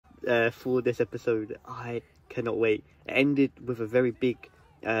for this episode. I cannot wait. It ended with a very big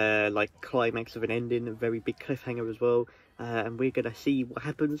like climax of an ending, a very big cliffhanger as well, and we're gonna see what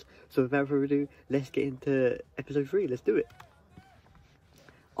happens. So without further ado, let's get into episode 3. Let's do it.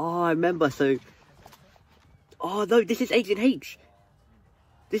 Oh, I remember. So, oh no, this is Agent H.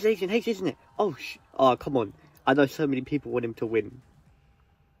 This is Agent H, isn't it? Oh oh, come on. I know so many people want him to win.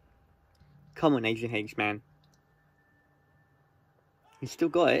 Come on, Agent H, man. He's still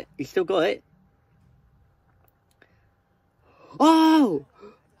got it. He's still got it. Oh!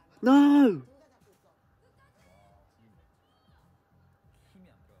 No!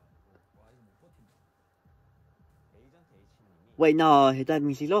 Wait, no, that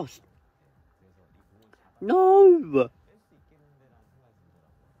means he lost. No!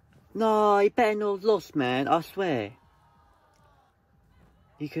 No, he better not have lost, man, I swear.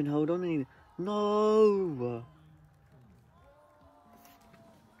 He can hold on and no!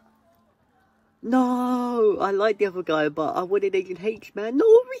 No! I like the other guy, but I wanted Agent H, man. No,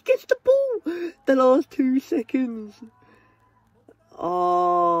 he gets the ball! The last 2 seconds.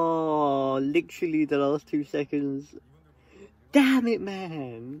 Oh, literally the last 2 seconds. Damn it,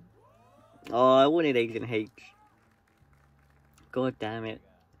 man. Oh, I wanted Agent H. God damn it.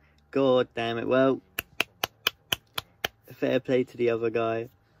 God damn it. Well, fair play to the other guy.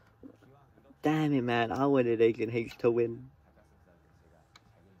 Damn it, man. I wanted Agent H to win.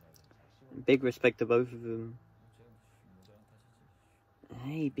 Big respect to both of them.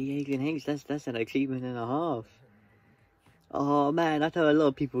 Hey, be Agent H. That's an achievement and a half. Oh, man. I thought a lot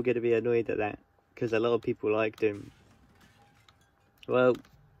of people were going to be annoyed at that, because a lot of people liked him. Well,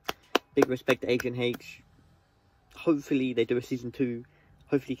 big respect to Agent H. Hopefully they do a season 2.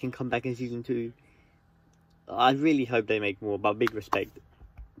 Hopefully he can come back in season 2. I really hope they make more, but big respect.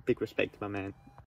 Big respect to my man.